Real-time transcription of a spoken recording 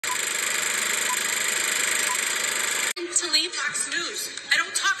Fox News. I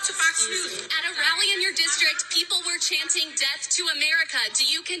don't talk to Fox News. At a rally in your district, people were chanting death to America. Do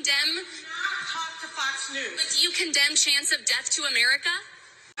you condemn? Talk to Fox News. But do you condemn chants of death to America?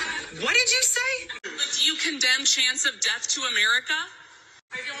 What did you say? But do you condemn chants of death to America?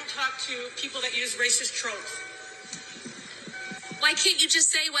 I don't talk to people that use racist tropes. Why can't you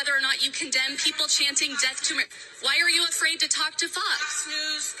just say whether or not you condemn people chanting death to America? Why are you afraid to talk to Fox? Fox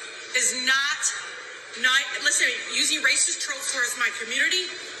News is not listen, using racist tropes towards my community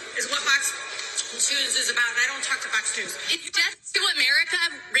is what Fox News is about. I don't talk to Fox News. Is death to America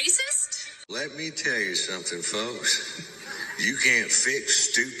racist? Let me tell you something, folks. You can't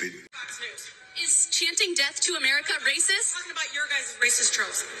fix stupid. Fox News. Is chanting death to America racist? I'm talking about your guys' racist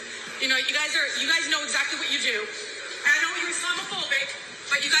tropes. You know, you guys know exactly what you do. I know you're Islamophobic,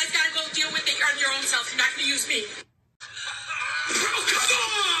 but you guys gotta go deal with it on your own self. You're not gonna use me. Oh, come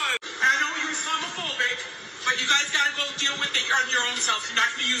on! I know you're Islamophobic, but you guys gotta go deal with it on your own self. You're not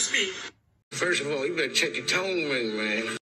gonna use me. First of all, you better check your tone ring, man.